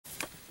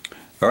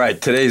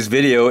Alright, today's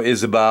video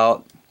is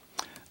about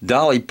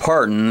Dolly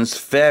Parton's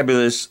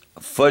fabulous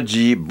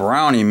fudgy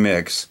brownie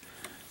mix.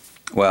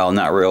 Well,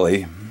 not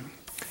really.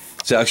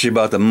 It's actually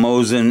about the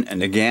Mosin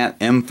and Nagant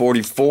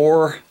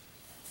M44.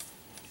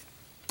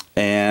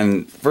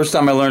 And first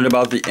time I learned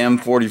about the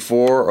M44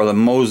 or the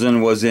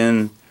Mosin was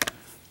in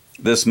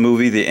this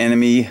movie, The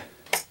Enemy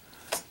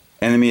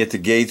at the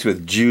Gates,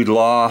 with Jude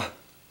Law,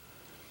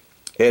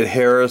 Ed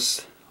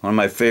Harris, one of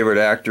my favorite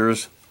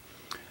actors.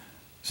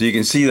 So you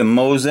can see the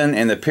Mosin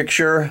in the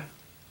picture.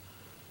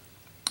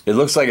 It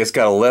looks like it's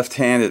got a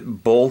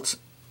left-handed bolt,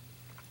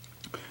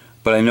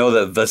 but I know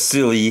that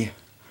Vasily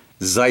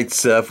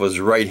Zaitsev was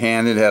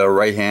right-handed, had a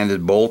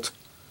right-handed bolt.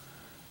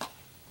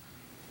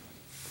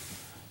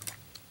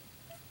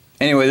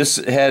 Anyway,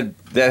 that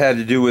had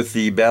to do with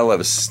the Battle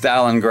of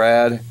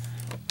Stalingrad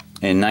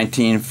in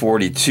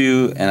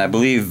 1942, and I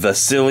believe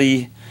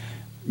Vasily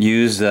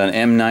used an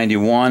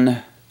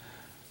M91.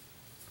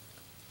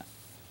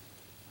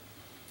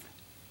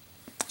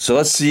 So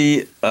let's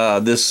see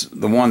the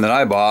one that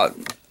I bought.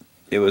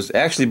 It was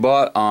actually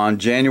bought on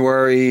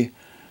January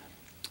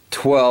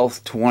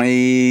 12th,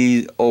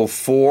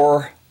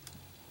 2004.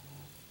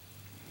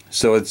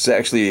 So it's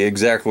actually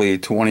exactly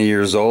 20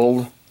 years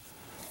old.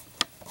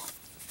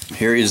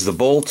 Here is the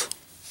bolt.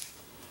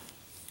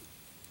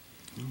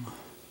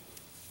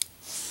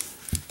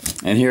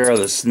 And here are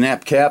the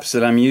snap caps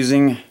that I'm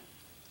using.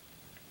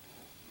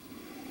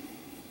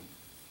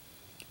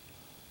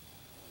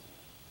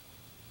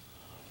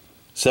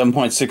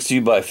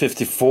 .62 by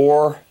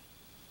 54.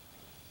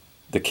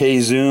 The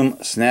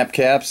K-Zoom snap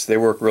caps, they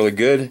work really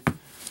good. A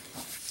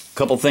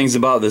couple things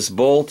about this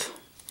bolt.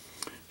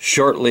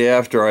 Shortly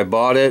after I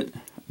bought it,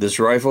 this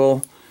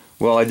rifle,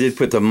 well, I did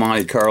put the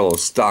Monte Carlo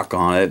Stock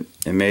on it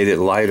and made it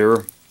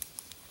lighter.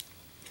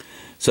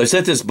 So I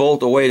set this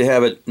bolt away to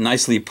have it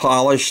nicely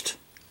polished.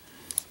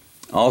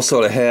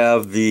 Also to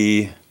have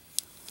the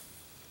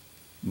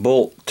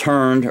bolt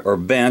turned or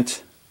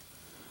bent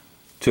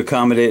to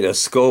accommodate a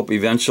scope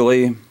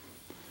eventually,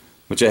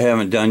 which I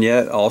haven't done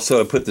yet. Also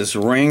to put this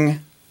ring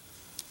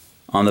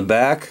on the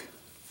back.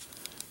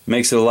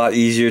 Makes it a lot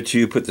easier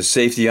to put the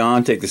safety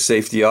on, take the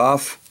safety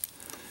off.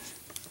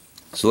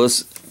 So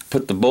let's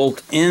put the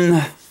bolt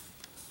in.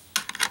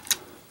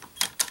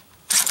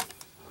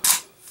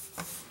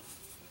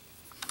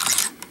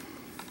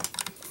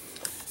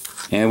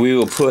 And we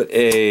will put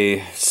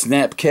a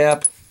snap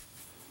cap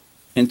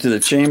into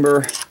the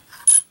chamber.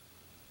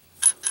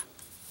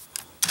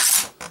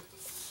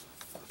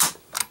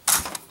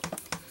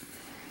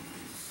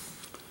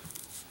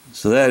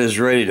 So that is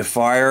ready to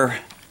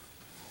fire.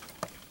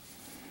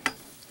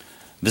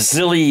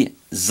 Vasily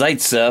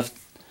Zaitsev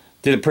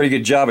did a pretty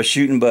good job of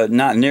shooting, but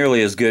not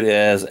nearly as good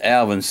as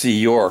Alvin C.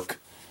 York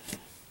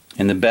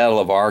in the Battle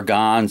of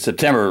Argonne,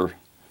 September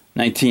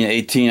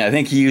 1918. I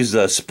think he used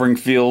a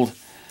Springfield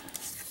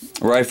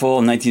rifle,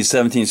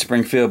 1917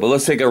 Springfield. But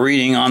let's take a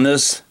reading on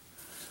this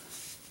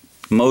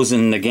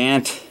Mosin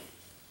Nagant.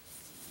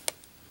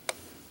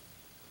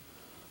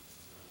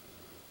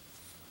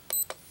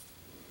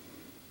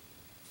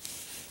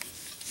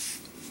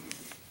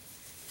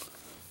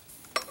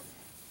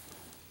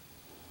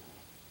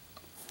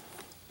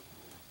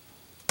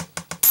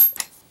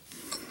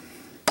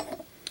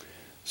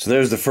 So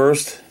there's the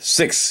first,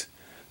 6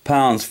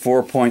 pounds,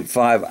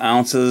 4.5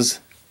 ounces.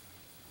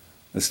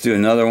 Let's do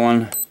another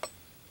one.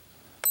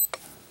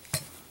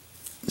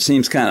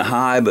 Seems kind of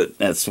high, but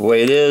that's the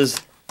way it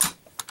is.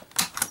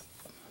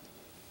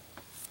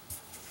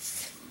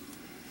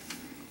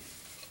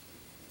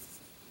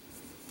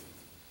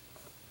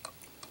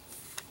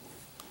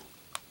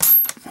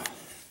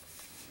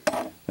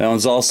 That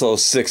one's also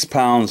 6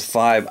 pounds,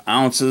 5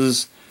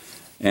 ounces.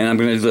 And I'm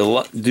going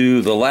to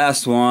do the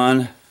last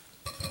one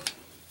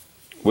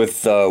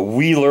with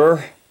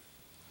Wheeler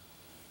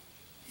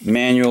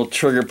manual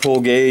trigger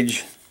pull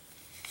gauge.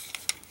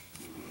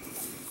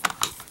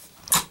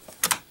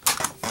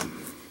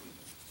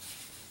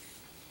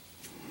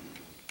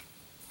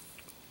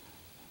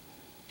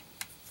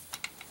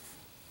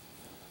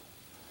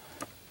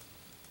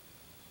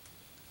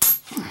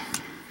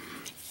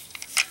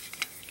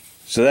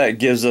 So that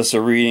gives us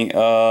a reading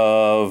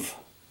of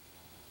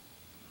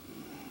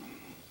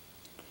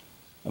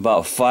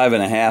about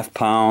 5.5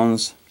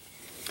 pounds.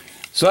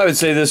 So I would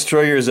say this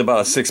trigger is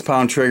about a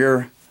 6-pound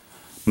trigger.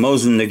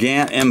 Mosin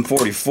Nagant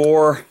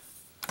M44.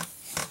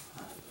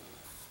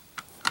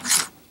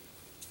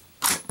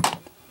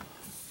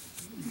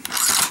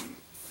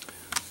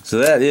 So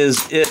that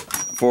is it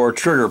for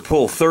Trigger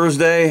Pull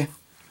Thursday.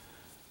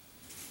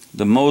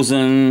 The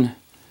Mosin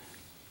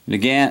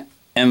Nagant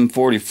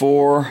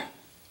M44.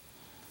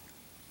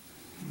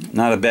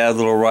 Not a bad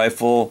little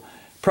rifle.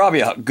 Probably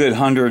a good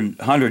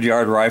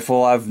 100-yard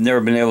rifle. I've never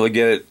been able to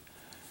get it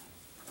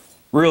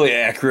really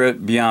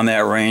accurate beyond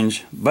that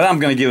range, but I'm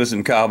going to give it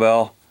some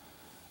cowbell.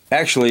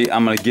 Actually,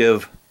 I'm going to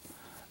give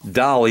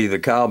Dolly the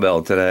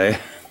cowbell today.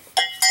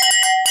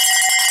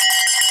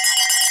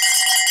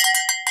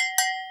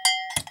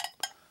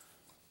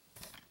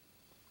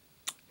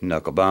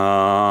 Knuckle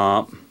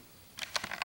bump.